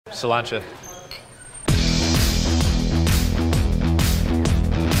Cilantro.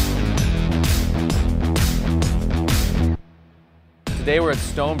 Today we're at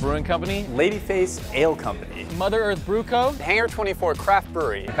Stone Brewing Company, Ladyface Ale Company, Mother Earth Brew Co., Hangar 24 Craft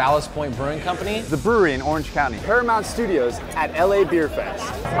Brewery, Ballast Point Brewing Company, The Brewery in Orange County, Paramount Studios at LA Beer Fest.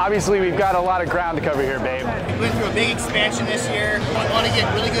 Obviously, we've got a lot of ground to cover here, babe. We went through a big expansion this year. We want to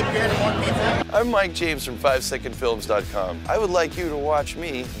get really good beer to more people. I'm Mike James from 5secondfilms.com. I would like you to watch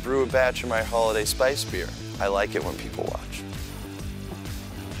me brew a batch of my holiday spice beer. I like it when people watch.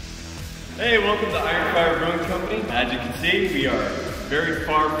 Hey, welcome to Iron Fire Brewing Company. As you can see, we are very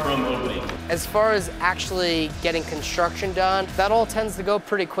far from opening. As far as actually getting construction done, that all tends to go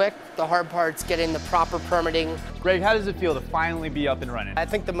pretty quick. The hard part's getting the proper permitting. Greg, how does it feel to finally be up and running? I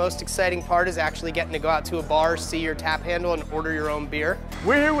think the most exciting part is actually getting to go out to a bar, see your tap handle, and order your own beer.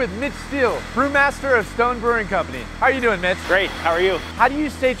 We're here with Mitch Steele, brewmaster of Stone Brewing Company. How are you doing, Mitch? Great, how are you? How do you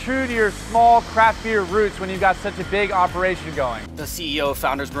stay true to your small craft beer roots when you've got such a big operation going? The CEO of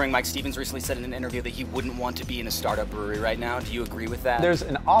Founders Brewing, Mike Stevens, recently said in an interview that he wouldn't want to be in a startup brewery right now. Do you agree with that? There's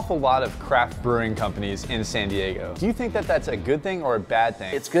an awful lot of craft brewing companies in San Diego. Do you think that that's a good thing or a bad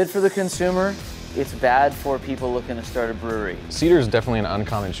thing? It's good for the consumer. It's bad for people looking to start a brewery. Cedar is definitely an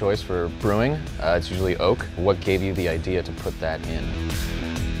uncommon choice for brewing. It's usually oak. What gave you the idea to put that in?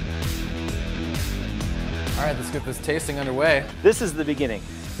 All right, let's get this tasting underway. This is the beginning.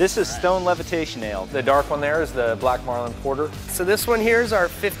 This is Stone Levitation Ale. The dark one there is the Black Marlin Porter. So this one here is our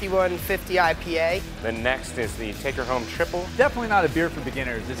 5150 IPA. The next is the Take Her Home Triple. Definitely not a beer for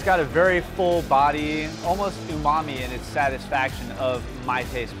beginners. It's got a very full body, almost umami in its satisfaction of my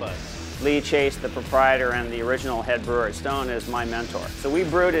taste buds. Lee Chase, the proprietor and the original head brewer at Stone, is my mentor. So we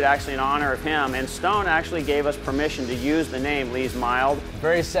brewed it actually in honor of him, and Stone actually gave us permission to use the name Lee's Mild.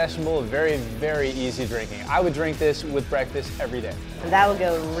 Very sessionable, very, very easy drinking. I would drink this with breakfast every day. That would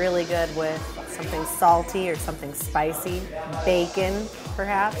go really good with something salty or something spicy, bacon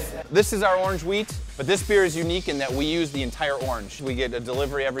perhaps. This is our orange wheat, but this beer is unique in that we use the entire orange. We get a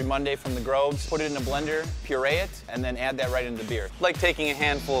delivery every Monday from the groves, put it in a blender, puree it, and then add that right into the beer. Like taking a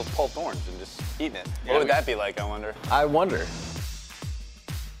handful of pulped orange and just eating it. What would that be like, I wonder? I wonder.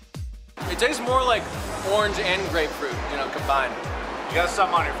 It tastes more like orange and grapefruit, combined. You got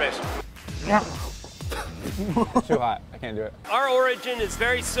something on your face. Too hot, I can't do it. Our origin is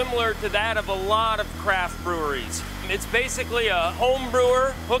very similar to that of a lot of craft breweries. It's basically a home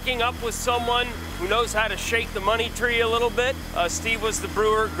brewer hooking up with someone who knows how to shake the money tree a little bit. Steve was the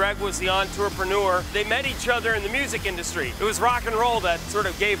brewer, Greg was the entrepreneur. They met each other in the music industry. It was rock and roll that sort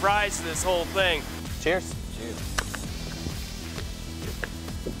of gave rise to this whole thing. Cheers.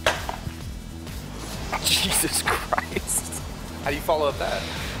 Jesus Christ. How do you follow up that?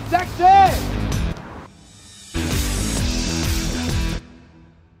 Sexy!